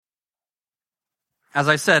As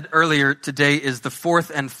I said earlier, today is the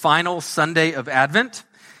fourth and final Sunday of Advent.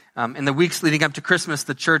 In the weeks leading up to Christmas,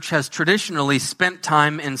 the church has traditionally spent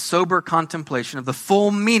time in sober contemplation of the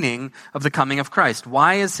full meaning of the coming of Christ.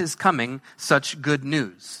 Why is his coming such good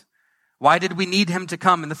news? Why did we need him to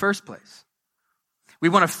come in the first place? We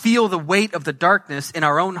want to feel the weight of the darkness in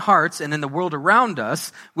our own hearts and in the world around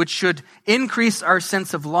us, which should increase our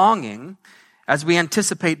sense of longing as we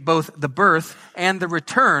anticipate both the birth and the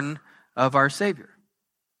return of our Savior.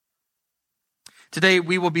 Today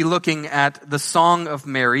we will be looking at the Song of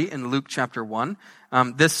Mary in Luke chapter 1.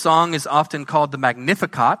 This song is often called the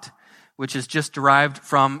Magnificat, which is just derived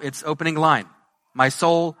from its opening line. My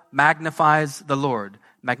soul magnifies the Lord.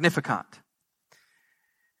 Magnificat.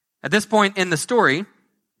 At this point in the story,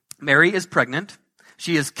 Mary is pregnant.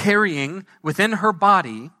 She is carrying within her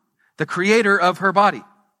body the creator of her body.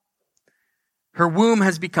 Her womb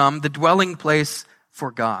has become the dwelling place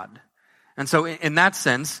for God. And so in that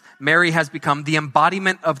sense, Mary has become the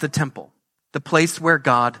embodiment of the temple, the place where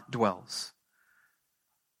God dwells.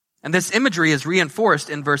 And this imagery is reinforced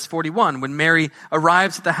in verse 41 when Mary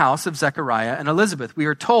arrives at the house of Zechariah and Elizabeth. We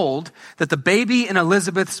are told that the baby in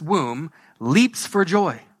Elizabeth's womb leaps for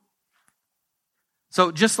joy.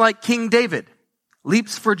 So just like King David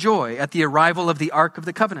leaps for joy at the arrival of the Ark of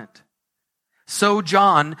the Covenant, so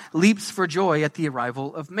John leaps for joy at the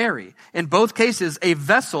arrival of Mary. In both cases, a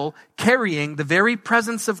vessel carrying the very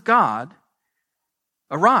presence of God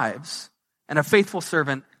arrives, and a faithful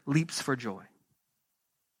servant leaps for joy.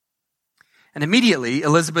 And immediately,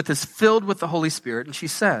 Elizabeth is filled with the Holy Spirit, and she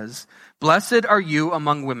says, "Blessed are you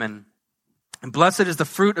among women, and blessed is the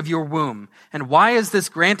fruit of your womb. And why is this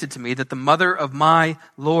granted to me, that the mother of my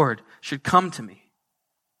Lord should come to me?"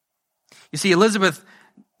 You see, Elizabeth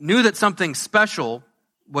knew that something special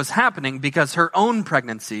was happening because her own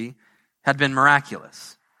pregnancy had been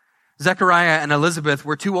miraculous. Zechariah and Elizabeth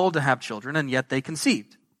were too old to have children, and yet they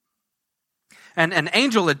conceived. And an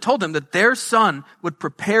angel had told them that their son would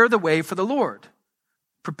prepare the way for the Lord,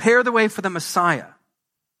 prepare the way for the Messiah.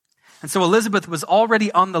 And so Elizabeth was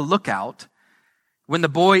already on the lookout when the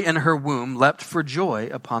boy in her womb leapt for joy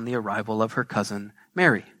upon the arrival of her cousin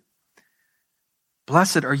Mary.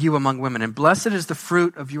 Blessed are you among women, and blessed is the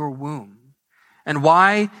fruit of your womb. And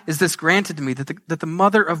why is this granted to me, that the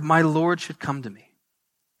mother of my Lord should come to me?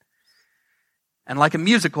 And like a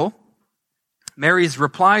musical, Mary's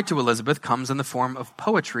reply to Elizabeth comes in the form of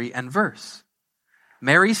poetry and verse.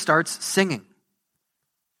 Mary starts singing.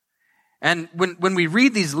 And when we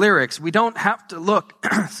read these lyrics, we don't have to look,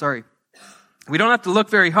 we don't have to look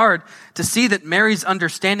very hard to see that Mary's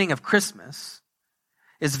understanding of Christmas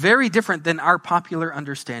is very different than our popular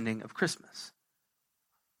understanding of Christmas.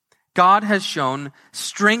 God has shown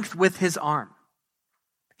strength with his arm.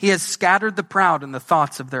 He has scattered the proud in the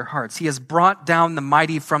thoughts of their hearts. He has brought down the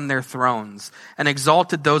mighty from their thrones and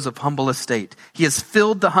exalted those of humble estate. He has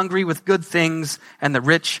filled the hungry with good things, and the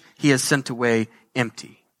rich he has sent away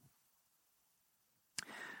empty.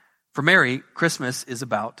 For Mary, Christmas is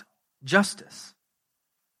about justice.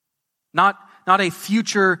 Not a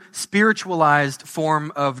future spiritualized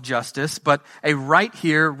form of justice, but a right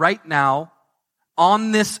here, right now,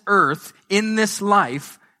 on this earth, in this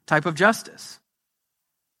life type of justice.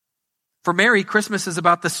 For Mary, Christmas is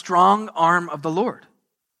about the strong arm of the Lord.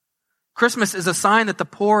 Christmas is a sign that the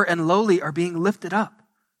poor and lowly are being lifted up.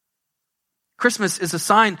 Christmas is a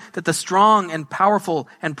sign that the strong and powerful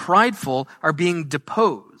and prideful are being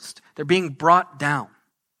deposed. They're being brought down.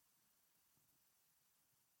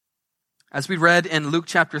 As we read in Luke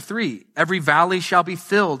chapter 3, every valley shall be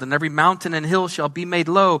filled, and every mountain and hill shall be made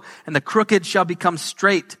low, and the crooked shall become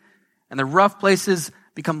straight, and the rough places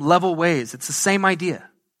become level ways. It's the same idea.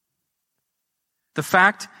 The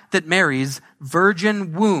fact that Mary's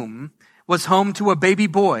virgin womb was home to a baby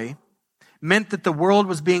boy meant that the world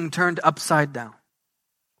was being turned upside down.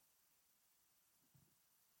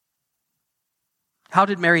 How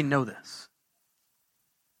did Mary know this?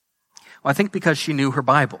 Well, I think because she knew her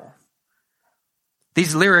Bible.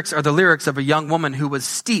 These lyrics are the lyrics of a young woman who was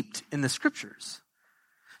steeped in the scriptures.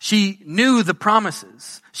 She knew the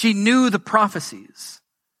promises. She knew the prophecies.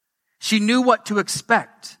 She knew what to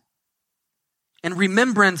expect. In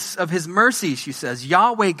remembrance of his mercy, she says,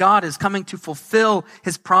 Yahweh God is coming to fulfill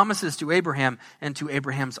his promises to Abraham and to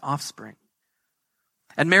Abraham's offspring.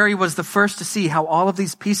 And Mary was the first to see how all of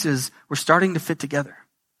these pieces were starting to fit together.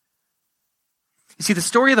 You see, the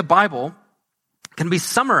story of the Bible can be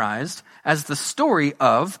summarized as the story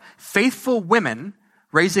of faithful women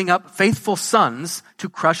raising up faithful sons to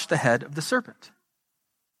crush the head of the serpent.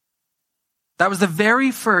 That was the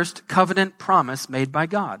very first covenant promise made by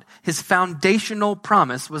God. His foundational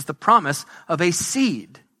promise was the promise of a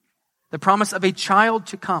seed, the promise of a child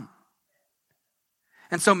to come.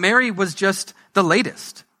 And so Mary was just the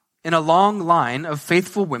latest in a long line of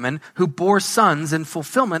faithful women who bore sons in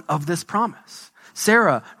fulfillment of this promise.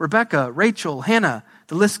 Sarah, Rebecca, Rachel, Hannah,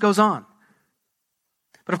 the list goes on.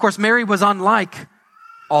 But of course, Mary was unlike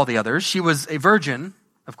all the others. She was a virgin,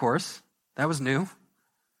 of course. That was new.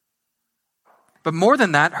 But more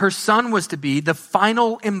than that, her son was to be the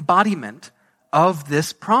final embodiment of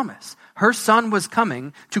this promise. Her son was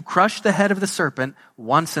coming to crush the head of the serpent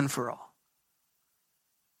once and for all.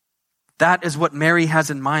 That is what Mary has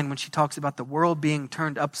in mind when she talks about the world being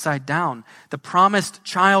turned upside down. The promised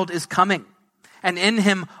child is coming, and in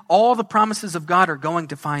him, all the promises of God are going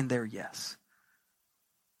to find their yes.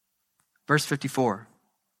 Verse 54.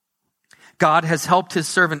 God has helped his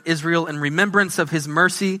servant Israel in remembrance of his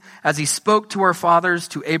mercy as he spoke to our fathers,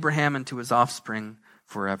 to Abraham, and to his offspring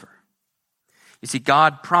forever. You see,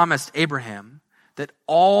 God promised Abraham that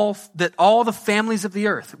all the families of the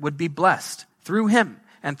earth would be blessed through him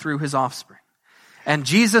and through his offspring. And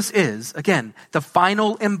Jesus is, again, the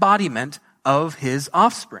final embodiment of his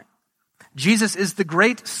offspring. Jesus is the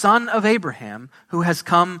great son of Abraham who has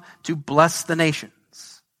come to bless the nations.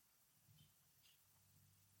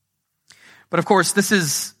 But of course, this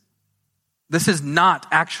is not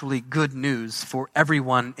actually good news for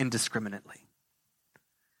everyone indiscriminately.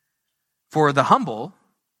 For the humble,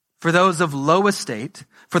 for those of low estate,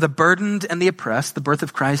 for the burdened and the oppressed, the birth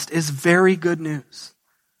of Christ is very good news.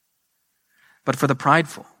 But for the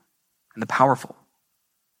prideful and the powerful,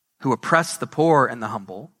 who oppress the poor and the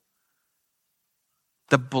humble,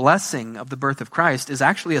 the blessing of the birth of Christ is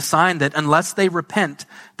actually a sign that unless they repent,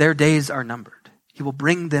 their days are numbered. He will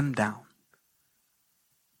bring them down.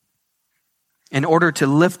 In order to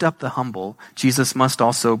lift up the humble, Jesus must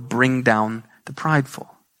also bring down the prideful.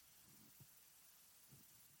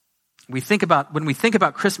 When we think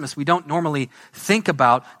about Christmas, we don't normally think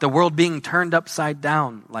about the world being turned upside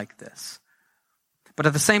down like this. But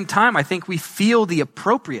at the same time, I think we feel the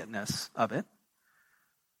appropriateness of it.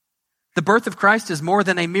 The birth of Christ is more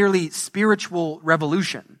than a merely spiritual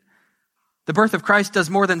revolution. The birth of Christ does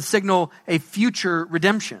more than signal a future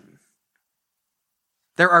redemption.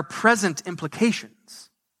 There are present implications.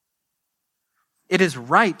 It is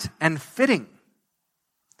right and fitting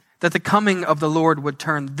that the coming of the Lord would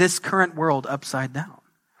turn this current world upside down.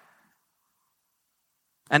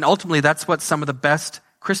 And ultimately, that's what some of the best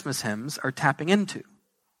Christmas hymns are tapping into.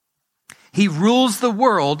 He rules the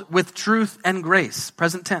world with truth and grace,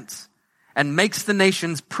 present tense, and makes the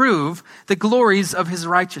nations prove the glories of his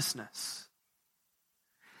righteousness.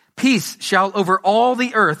 Peace shall over all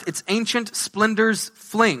the earth its ancient splendors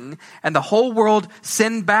fling, and the whole world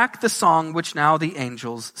send back the song which now the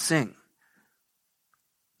angels sing.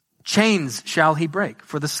 Chains shall he break,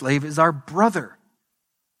 for the slave is our brother,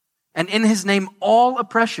 and in his name all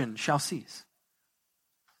oppression shall cease.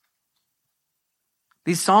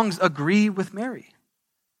 These songs agree with Mary.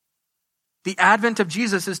 The advent of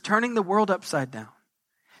Jesus is turning the world upside down.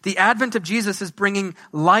 The advent of Jesus is bringing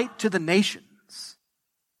light to the nations.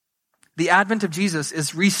 The advent of Jesus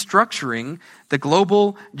is restructuring the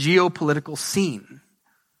global geopolitical scene.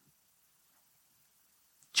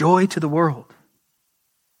 Joy to the world.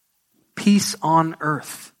 Peace on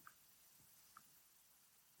earth.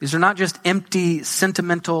 These are not just empty,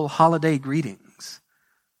 sentimental holiday greetings.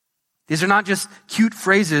 These are not just cute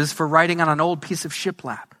phrases for writing on an old piece of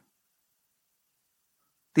shiplap.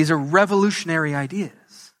 These are revolutionary ideas.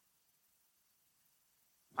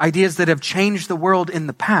 Ideas that have changed the world in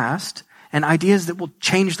the past and ideas that will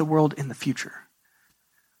change the world in the future.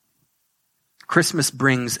 Christmas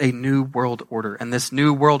brings a new world order, and this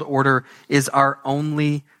new world order is our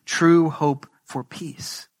only true hope for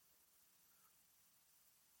peace.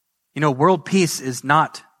 You know, world peace is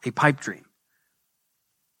not a pipe dream.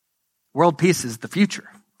 World peace is the future.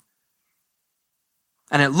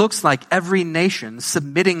 And it looks like every nation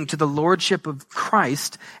submitting to the lordship of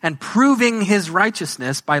Christ and proving his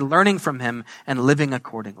righteousness by learning from him and living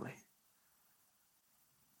accordingly.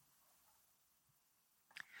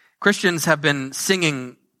 Christians have been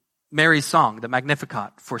singing Mary's song, the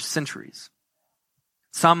Magnificat, for centuries.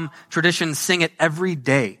 Some traditions sing it every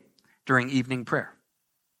day during evening prayer.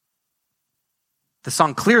 The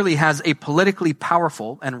song clearly has a politically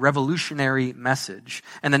powerful and revolutionary message,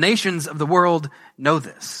 and the nations of the world know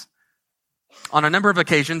this. On a number of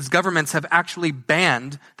occasions, governments have actually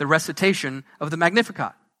banned the recitation of the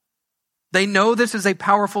Magnificat. They know this is a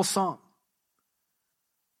powerful song.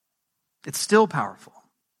 It's still powerful.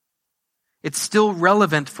 It's still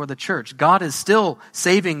relevant for the church. God is still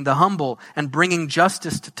saving the humble and bringing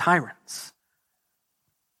justice to tyrants.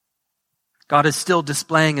 God is still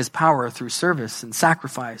displaying his power through service and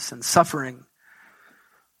sacrifice and suffering.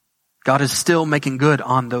 God is still making good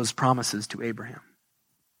on those promises to Abraham.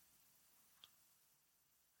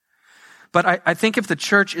 But I think if the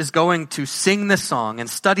church is going to sing this song and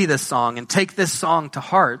study this song and take this song to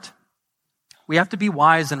heart, we have to be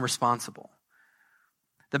wise and responsible.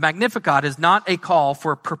 The Magnificat is not a call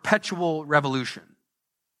for perpetual revolution.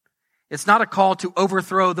 It's not a call to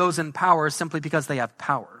overthrow those in power simply because they have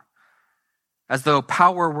power, as though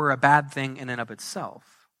power were a bad thing in and of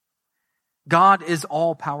itself. God is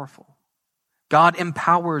all-powerful. God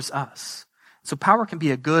empowers us. So power can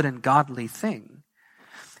be a good and godly thing.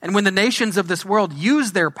 And when the nations of this world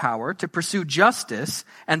use their power to pursue justice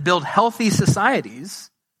and build healthy societies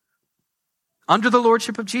under the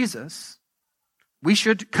lordship of Jesus, we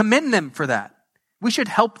should commend them for that. We should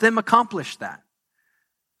help them accomplish that.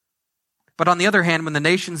 But on the other hand, when the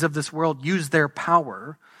nations of this world use their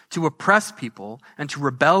power to oppress people and to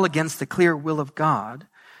rebel against the clear will of God,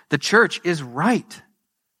 the church is right,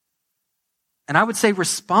 and I would say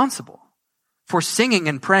responsible, for singing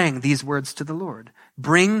and praying these words to the Lord.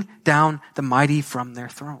 Bring down the mighty from their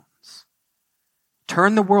thrones.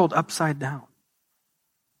 Turn the world upside down.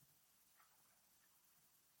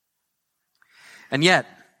 And yet,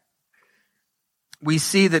 we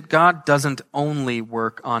see that God doesn't only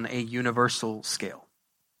work on a universal scale.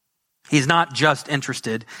 He's not just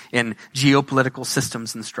interested in geopolitical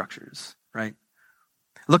systems and structures, right?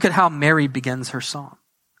 Look at how Mary begins her song.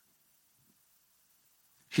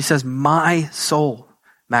 She says, "My soul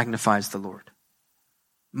magnifies the Lord.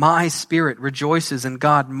 My spirit rejoices in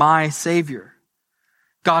God, my Savior.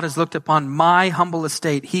 God has looked upon my humble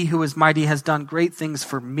estate. He who is mighty has done great things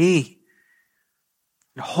for me.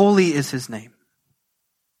 And holy is his name."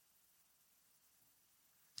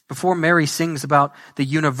 Before Mary sings about the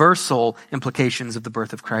universal implications of the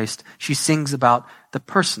birth of Christ, she sings about the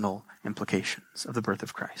personal implications of the birth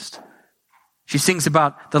of Christ. She sings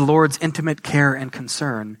about the Lord's intimate care and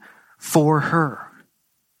concern for her.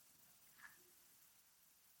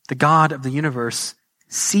 The God of the universe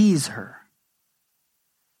sees her,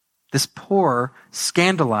 this poor,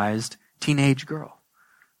 scandalized teenage girl.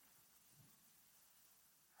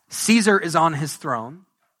 Caesar is on his throne.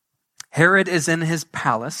 Herod is in his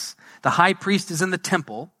palace. The high priest is in the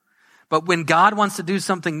temple. But when God wants to do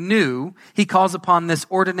something new, he calls upon this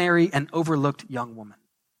ordinary and overlooked young woman.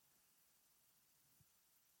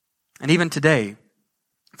 And even today,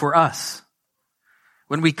 for us,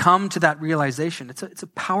 when we come to that realization, it's a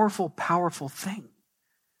powerful, powerful thing.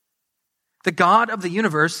 The God of the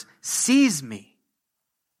universe sees me.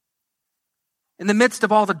 In the midst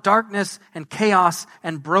of all the darkness and chaos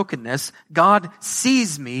and brokenness, God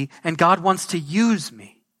sees me and God wants to use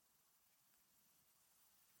me.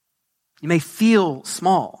 You may feel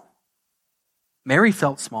small. Mary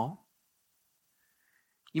felt small.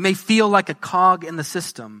 You may feel like a cog in the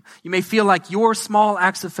system. You may feel like your small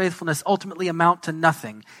acts of faithfulness ultimately amount to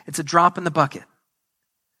nothing. It's a drop in the bucket.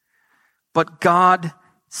 But God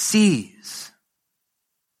sees.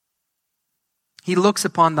 He looks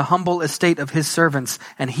upon the humble estate of his servants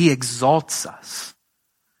and he exalts us.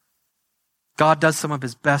 God does some of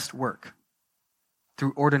his best work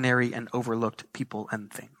through ordinary and overlooked people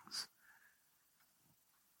and things.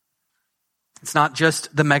 It's not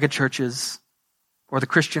just the megachurches or the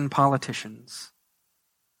Christian politicians.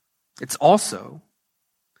 It's also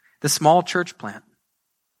the small church plant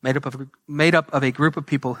made up of a group of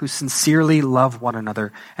people who sincerely love one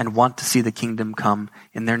another and want to see the kingdom come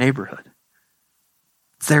in their neighborhood.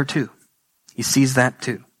 It's there too. He sees that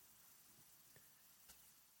too.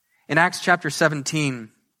 In Acts chapter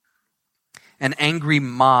 17, an angry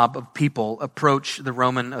mob of people approach the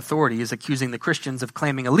Roman authorities, accusing the Christians of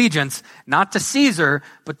claiming allegiance not to Caesar,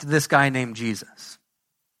 but to this guy named Jesus.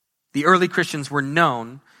 The early Christians were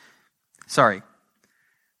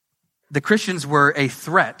the Christians were a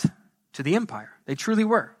threat to the empire. They truly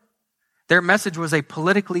were. Their message was a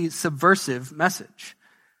politically subversive message.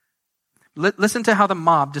 Listen to how the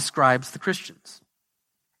mob describes the Christians.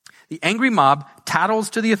 The angry mob tattles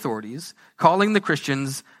to the authorities, calling the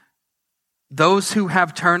Christians those who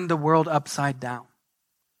have turned the world upside down.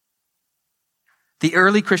 The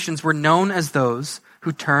early Christians were known as those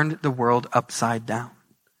who turned the world upside down.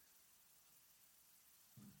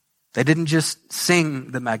 They didn't just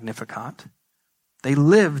sing the Magnificat. They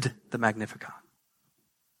lived the Magnificat.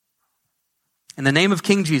 In the name of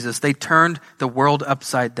King Jesus, they turned the world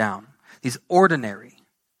upside down. These ordinary,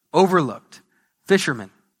 overlooked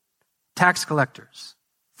fishermen, tax collectors,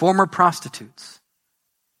 former prostitutes,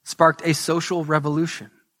 sparked a social revolution.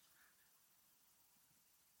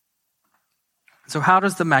 So how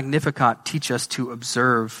does the Magnificat teach us to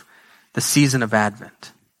observe the season of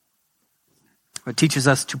Advent? It teaches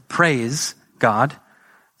us to praise God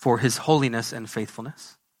for his holiness and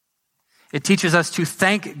faithfulness. It teaches us to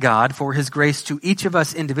thank God for his grace to each of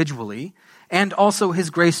us individually, and also his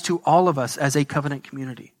grace to all of us as a covenant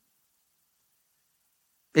community.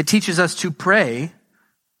 It teaches us to pray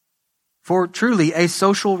for truly a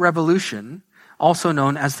social revolution, also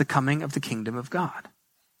known as the coming of the kingdom of God.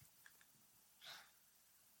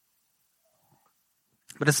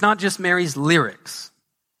 But it's not just Mary's lyrics.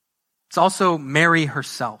 It's also Mary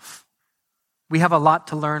herself. We have a lot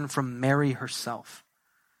to learn from Mary herself.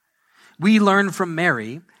 We learn from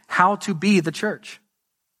Mary how to be the church.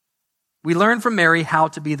 We learn from Mary how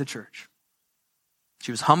to be the church.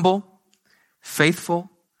 She was humble,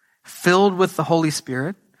 faithful, filled with the Holy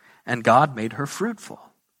Spirit, and God made her fruitful.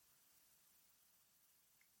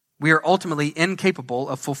 We are ultimately incapable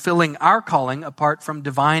of fulfilling our calling apart from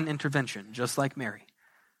divine intervention, just like Mary.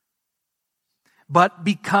 But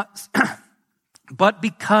because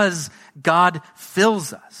God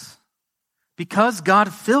fills us,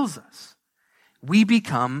 we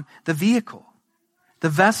become the vehicle, the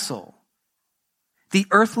vessel, the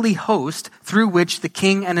earthly host through which the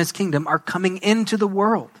King and his kingdom are coming into the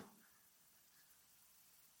world.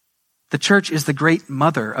 The church is the great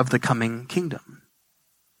mother of the coming kingdom.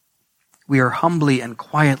 We are humbly and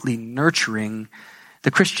quietly nurturing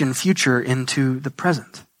the Christian future into the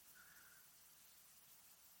present.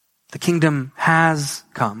 The kingdom has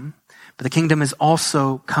come, but the kingdom is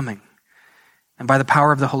also coming. And by the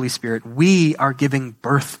power of the Holy Spirit, we are giving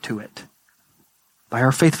birth to it by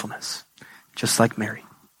our faithfulness, just like Mary.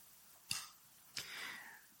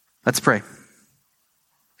 Let's pray.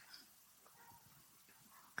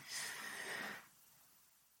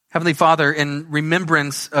 Heavenly Father, in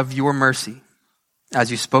remembrance of your mercy,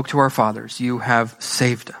 as you spoke to our fathers, you have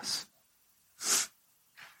saved us.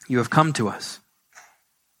 You have come to us.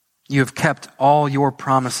 You have kept all your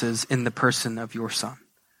promises in the person of your Son.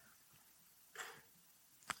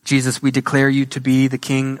 Jesus, we declare you to be the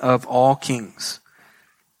King of all kings.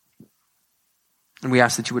 And we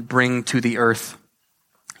ask that you would bring to the earth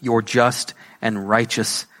your just and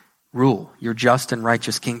righteous rule, your just and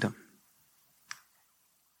righteous kingdom.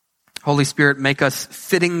 Holy Spirit, make us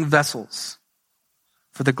fitting vessels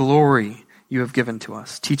for the glory you have given to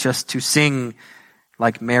us. Teach us to sing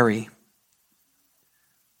like Mary.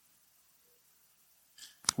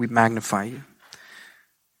 We magnify you.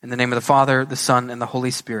 In the name of the Father, the Son, and the Holy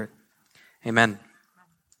Spirit. Amen.